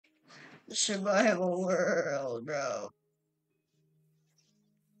Survival world, bro.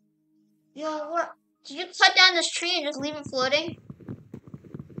 Yo, what? Did you cut down this tree and just leave it floating?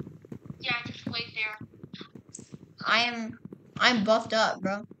 Yeah, just wait there. I'm buffed up,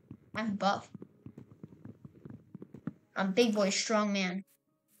 bro. I'm buff. I'm big boy, strong man.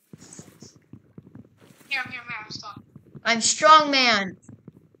 Here, I'm stop. I'm strong man.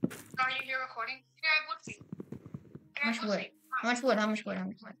 Are you here recording? Here, I would be. How much wood? How much wood? How much wood? How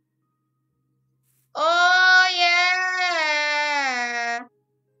much wood? Oh yeah!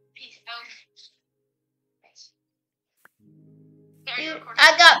 Peace out. There, you're Dude, recording.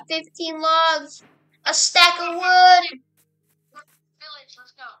 I got 15 logs. A stack of wood. Village,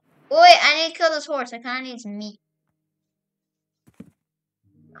 let's go. Wait, I need to kill this horse. I kind of need some meat.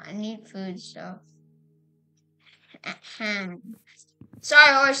 I need food, so.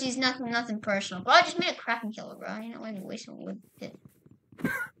 Sorry, horses. Nothing personal. But I just made a cracking killer, bro. You know, I'm wasting wood.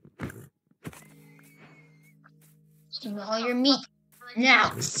 Give me all your meat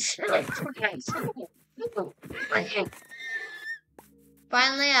now.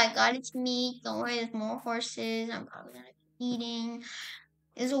 Finally, I got its meat. Don't worry, there's more horses. I'm probably gonna be eating.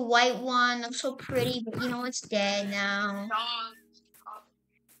 There's a white one. Looks so pretty, but you know it's dead now. Dog.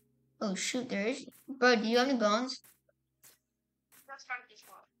 Oh shoot, there is. Bro, do you have any bones? Let's start this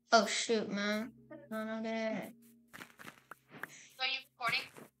one. Oh shoot, man. No, there. So you recording?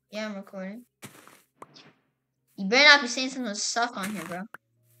 Yeah, I'm recording. You better not be saying something suck on here, bro.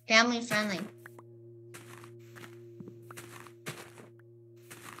 Family friendly.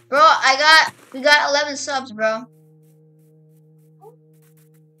 Bro, we got 11 subs, bro.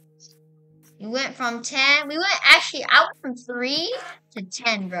 We went from 10. I went from 3 to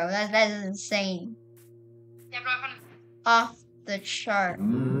 10, bro. That is insane. Yeah, bro, I'm gonna. Off the chart.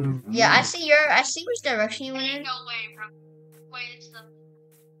 Yeah, I see which direction you went in. No way, bro. Wait, it's the.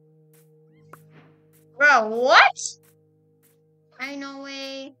 Bro, what? I no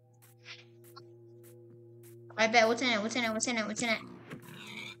way. I bet. What's in it?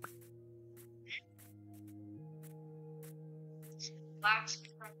 Black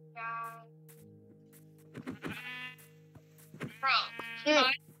guy. Bro.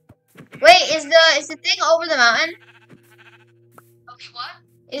 Dude. Wait, is the thing over the mountain? Okay, what?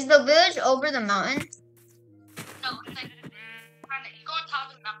 Is the village over the mountain? No, it's like. You go on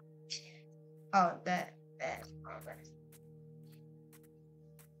top of the mountain. Oh, that.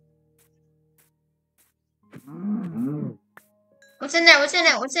 What's in there? What's in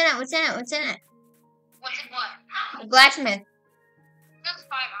what? The blacksmith. Just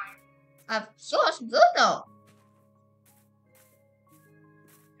 5 iron. So it's good though.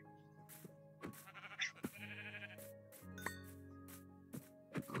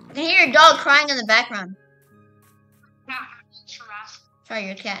 I can hear your dog crying in the background. Yeah, giraffe. Sorry,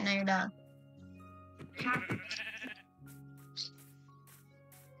 you're a cat, not your dog.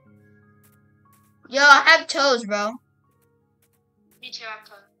 Yo, I have toes, bro. Me too, I have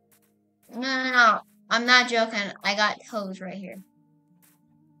to. No. I'm not joking. I got toes right here.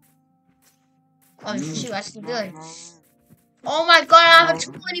 Oh, shoot, I see good. Oh my god, I don't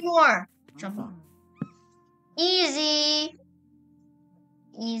have 20 more. Jump on. Easy.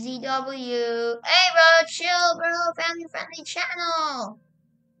 Easy W. Hey, bro, chill, bro. Family friendly channel.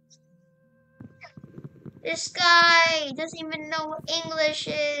 This guy doesn't even know what English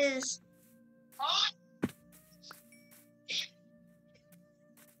is.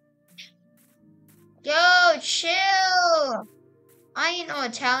 Yo, chill. I ain't no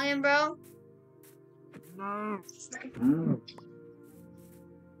Italian, bro.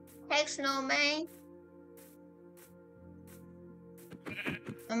 Hex no, man.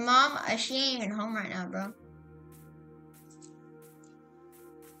 My mom, she ain't even home right now, bro.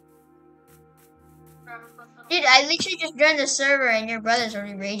 Dude, I literally just joined the server and your brother's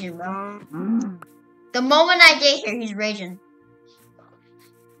already raging, bro. The moment I get here, he's raging.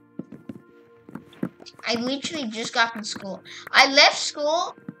 I literally just got from school. I left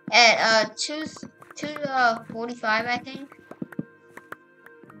school at 2:45, I think.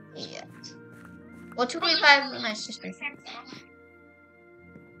 Yeah. Well, 2:45 with my sister.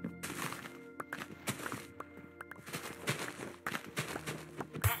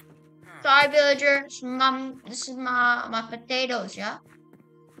 Sorry, villager. This is my potatoes, yeah?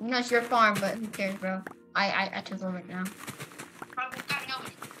 You know it's your farm, but who cares, bro? I took over it now.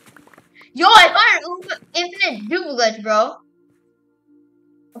 Yo, I found an infinite duplicate, bro.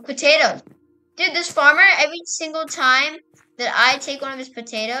 Of potatoes. Dude, this farmer, every single time that I take one of his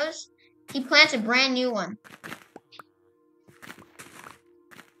potatoes, he plants a brand new one.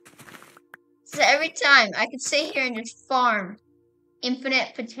 So every time, I could sit here and just farm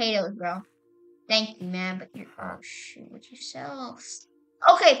infinite potatoes, bro. Thank you, man. But you're oh shoot, what you sell?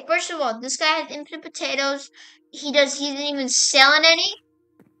 Okay, first of all, this guy has infinite potatoes. He isn't even selling any.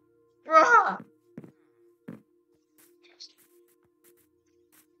 Bruh.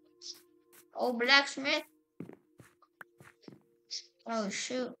 Oh, blacksmith. Oh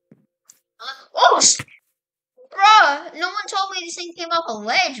shoot. Oh, bruh. No one told me this thing came off a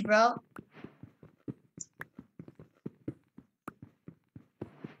ledge, bro.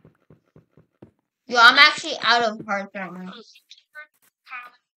 Yo, I'm actually out of hearts right now.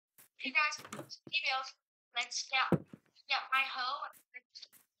 Hey guys, emails. Let's get my hoe.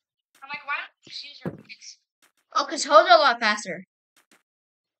 I'm like, why don't you just use your picks? Oh, cause hoes are a lot faster.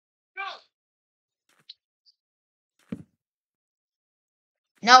 No.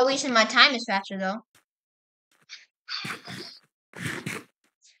 No, wasting my time is faster though.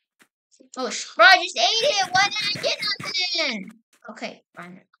 Oh, bro, I just ate it. Why did I get nothing? Okay,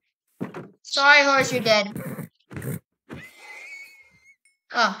 fine. Sorry, horse, you're dead.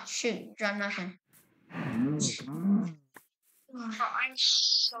 Oh, shoot, dropped nothing. Oh, I'm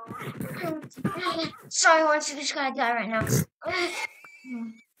sorry. Sorry, horse, you just gotta die right now.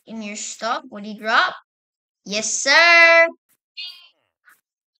 Give me your stuff. What do you drop? Yes, sir.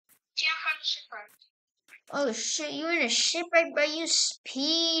 Yeah, I'm shipwrecked. Oh, shit, you in a shipwreck, bro. You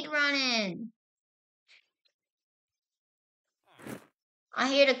speed running. I'm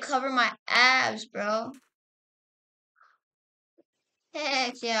here to cover my abs, bro.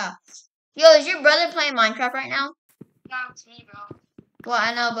 Heck yeah. Yo, is your brother playing Minecraft right now? No, it's me, bro. Well,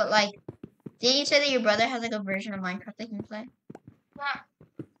 I know, but like, didn't you say that your brother has like a version of Minecraft that he can play? Yeah.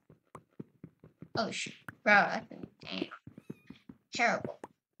 Oh shit, bro, that's damn terrible.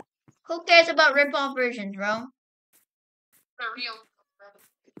 Who cares about rip-off versions, bro? The real.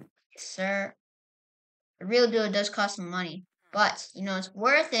 Sir, the real deal does cost some money, but you know it's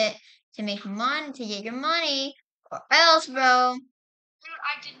worth it to make money to get your money, or else, bro. Dude,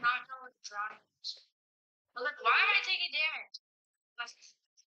 I did not know what drowning was. I was like, why am I taking damage?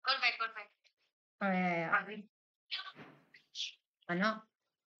 Go to bed, go to bed. Oh yeah. I know.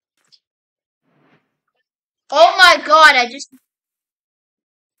 Oh my god, I just.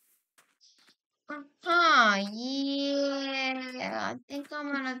 Yeah. I think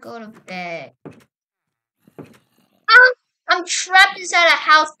I'm gonna go to bed. I'm trapped inside a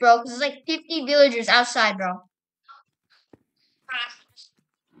house, bro, because there's like 50 villagers outside, bro.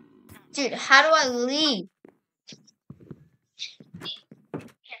 Dude, how do I leave?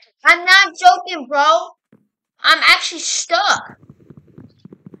 I'm not joking, bro. I'm actually stuck.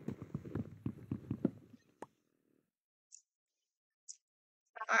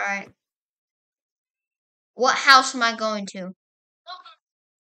 Alright. What house am I going to?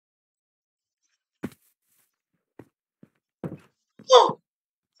 Oh!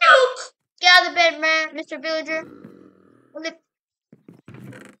 Nuke! Get out of the bed, man, Mr. Villager.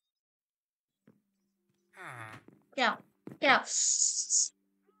 Get out. Get out.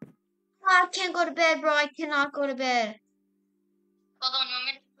 I can't go to bed, bro. I cannot go to bed. Hold on, you want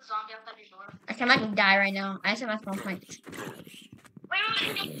me to put the zombie outside your door? I might die right now. I just have my phone point.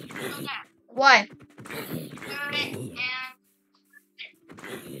 Wait. Why?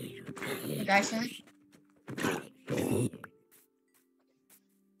 And The guy said.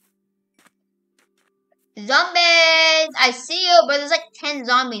 Zombies! I see you, but there's like 10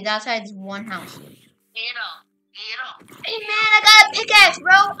 zombies outside this one house. Get up. Hey man, I got a pickaxe,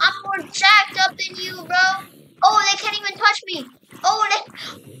 bro. I'm more jacked up than you, bro. Oh, they can't even touch me. Oh,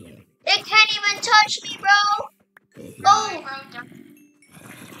 they can't even touch me, bro.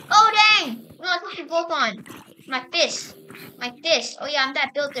 Oh, dang. No, I put you both on. My fist. Oh yeah, I'm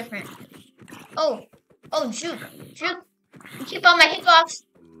that built different. Oh, juke. You keep on my hitbox.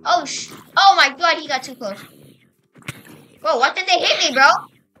 Oh my god, he got too close. Bro, why did they hit me, bro?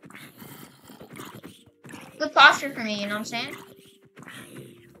 Good posture for me, you know what I'm saying?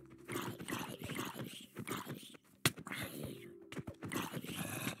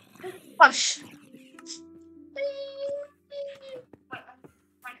 Hush.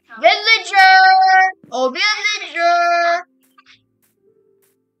 Villager! Oh, villager!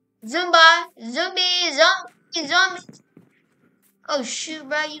 Zombie. Oh shoot,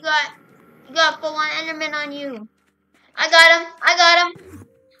 bro, you got full-on Enderman on you. I got him.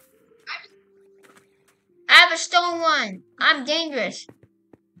 I have a stone one. I'm dangerous.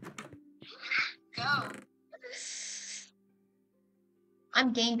 Go.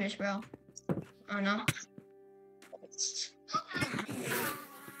 I'm dangerous, bro. Oh no.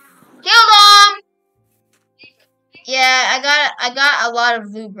 Killed him! Yeah, I got a lot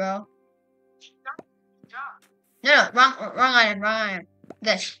of loot, bro. No, wrong item.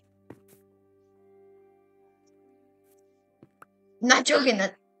 This. Not joking.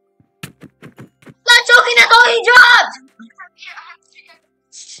 Not joking. That's all he dropped.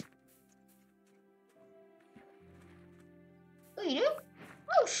 Oh, you do?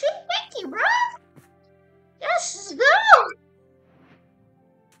 Oh shit! Thank you, bro. Yes, let's go.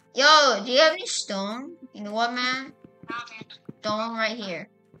 Yo, do you have any stone? You know what, man? Stone right here.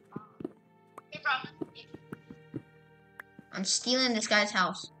 I'm stealing this guy's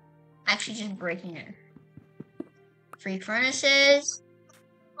house. Actually, just breaking it. Free furnaces.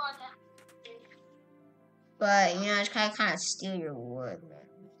 But, you know, I just kind of steal your wood,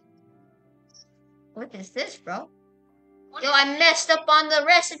 man. What is this, bro? Yo, I messed up on the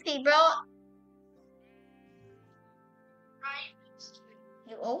recipe, bro.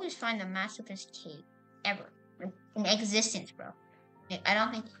 You always find the masterpiece cave. Ever. In existence, bro. I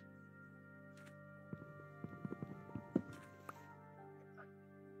don't think...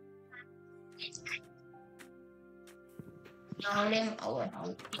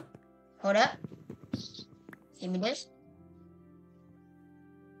 Hold up. Give me this.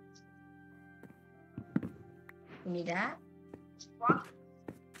 Give me that.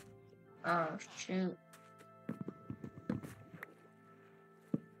 Oh, shoot.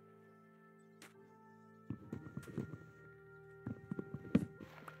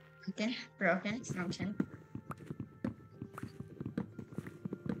 Broken.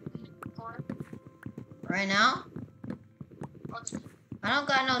 Right now, I don't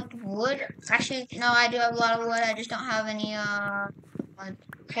got no wood. Actually, no, I do have a lot of wood. I just don't have any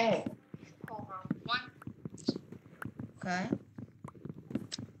coal. Okay.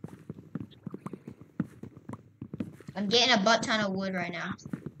 I'm getting a butt ton of wood right now.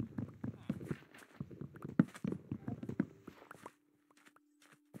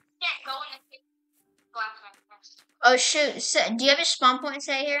 Oh shoot! So, do you have a spawn point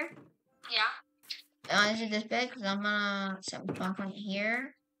set here? Yeah. Is it this big? Because I'm gonna set my spawn point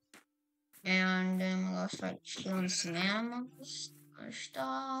here, and then I'm gonna start killing some animals or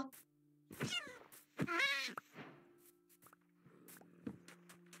stuff.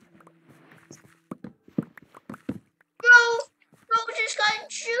 Bro just got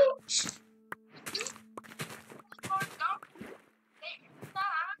juked.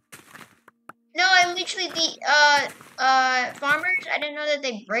 No, I literally the farmers. I didn't know that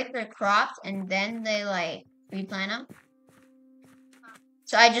they break their crops and then they like replant them.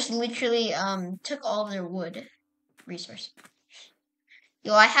 So I just literally took all of their wood resource.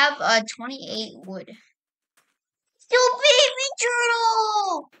 Yo, I have 28 wood. Yo, baby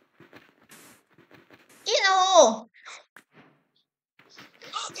turtle! You know.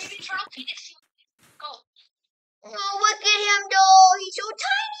 Baby turtle, go. Oh, look at him though. He's so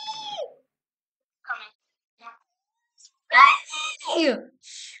tiny. Coming.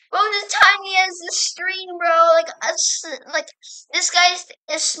 Bro, as tiny as the string, bro. Like this guy's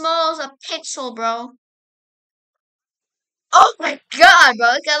as small as a pixel, bro. Oh my god,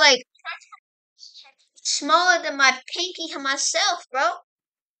 bro. It's got like smaller than my pinky to myself, bro.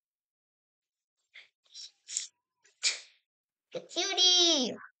 The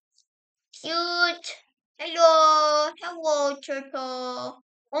cutie. Cute. Hello, turtle.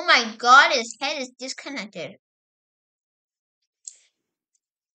 Oh my god, his head is disconnected.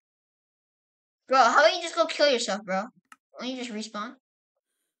 Bro, how about you just go kill yourself, bro? Why don't you just respawn?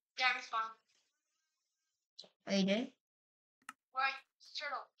 Yeah, respawn. Oh, you did? Right,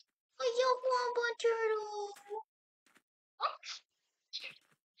 turtle. Oh, yo, turtle.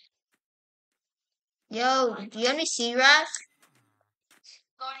 Yo, do you have any sea rats?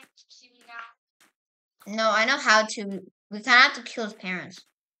 Going to see me now. No, I know how to. We kind of have to kill his parents.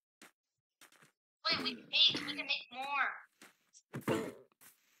 Wait, we can make more.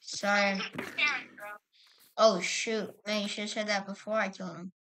 Sorry. Parents, bro. Oh, shoot. Man, you should have said that before I killed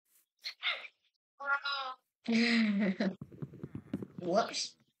him.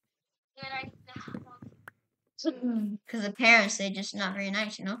 Whoops. Because the parents, they're just not very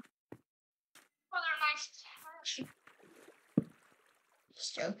nice, you know? Well, they're nice.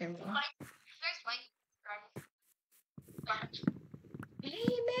 Just joking, bro. Hey,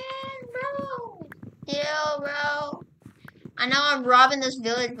 man, bro. Yo, bro. I know I'm robbing this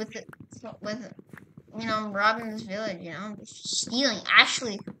village I'm robbing this village, you know? I'm stealing,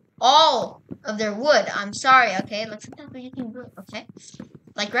 actually, all of their wood. I'm sorry, okay? Like, sometimes we just need wood, okay?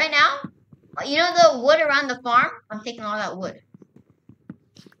 Like, right now, you know the wood around the farm? I'm taking all that wood.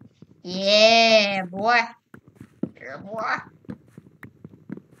 Yeah, boy. Yeah, boy.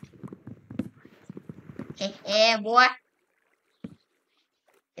 Yeah, boy.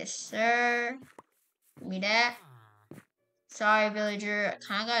 Yes, sir. Give me that. Sorry, villager. I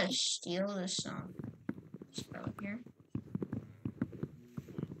kind of gotta steal this spell here.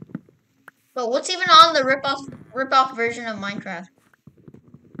 But what's even on the rip-off version of Minecraft?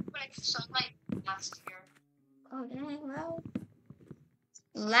 But it's like last year. Oh dang, bro.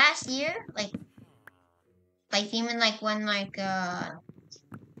 Last year, like even like when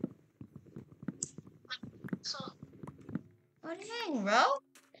So oh dang, bro.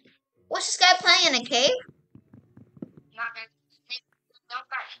 What's this guy playing in a cave? not that. Not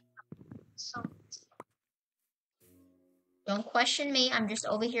that. So Don't question me. I'm just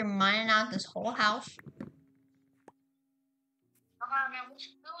over here mining out this whole house. man, what you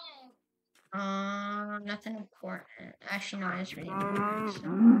doing? Nothing important. Actually, no, it's really important. So,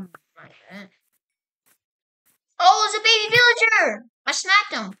 like that. Oh, it's a baby villager! I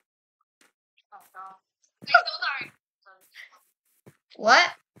smacked him. Oh no. Hey, those aren't. What?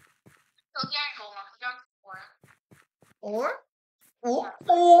 Those aren't gold. Or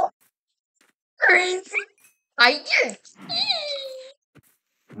crazy. I did.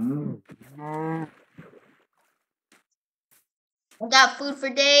 I got food for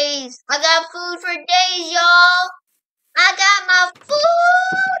days. I got food for days, y'all. I got my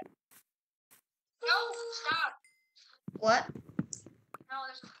food. No, stop. What? No,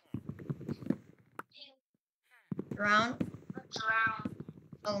 there's Drown? drown.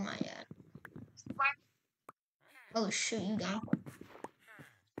 Oh my god. What? Oh shoot, you down.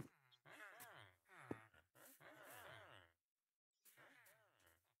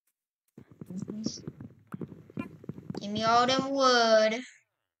 Give me all them wood.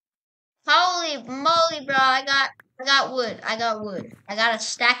 Holy moly, bro! I got wood. I got wood. I got a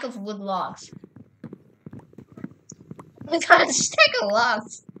stack of wood logs. I got a stack of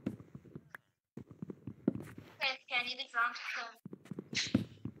logs. Okay, I need to drown.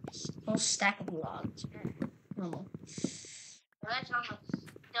 Whole stack of logs. Normal. That's almost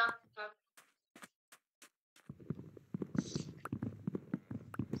done.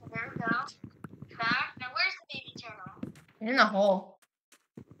 So there we go. Back. Now where's the baby turtle? In the hole.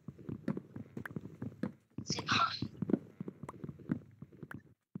 See,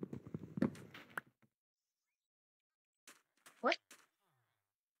 What?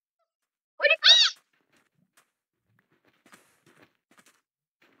 Where'd it go?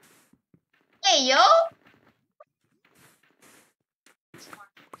 Hey, yo!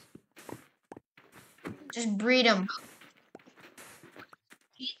 Just breed them.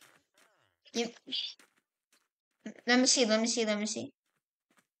 Let me see.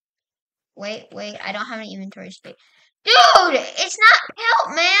 Wait, I don't have any inventory space. Dude, it's not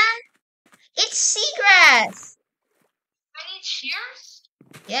kelp, man. It's seagrass. I need shears?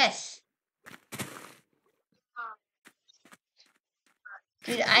 Yes.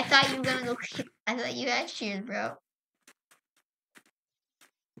 Dude, I thought you were gonna go. I thought you had shears, bro.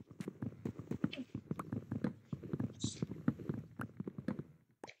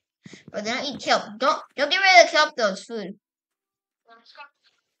 But they don't eat kelp. Don't get rid of the kelp though. It's food.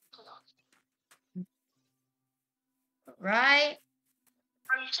 Right?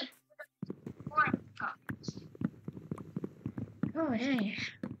 Oh dang.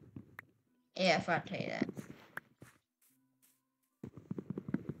 Yeah, I forgot to tell you that.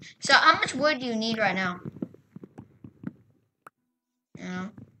 So how much wood do you need right now? You know?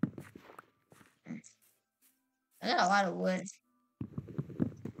 I got a lot of wood.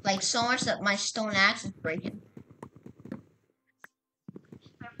 Like so much that my stone axe is breaking.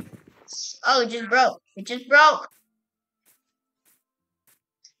 Oh, it just broke. It just broke.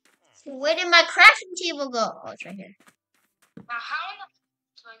 Where did my crafting table go? Oh, it's right here. Now how am I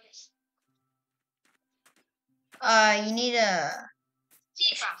doing this? You need a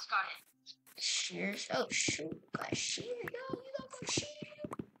See, got it. shears. Oh shoot, got shears, yo. You got some shears.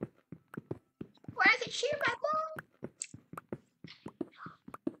 Where I can shear my bone.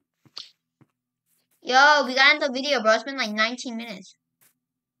 Yo, we got into the video, bro. It's been like 19 minutes.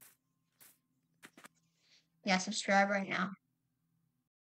 Yeah, subscribe right now.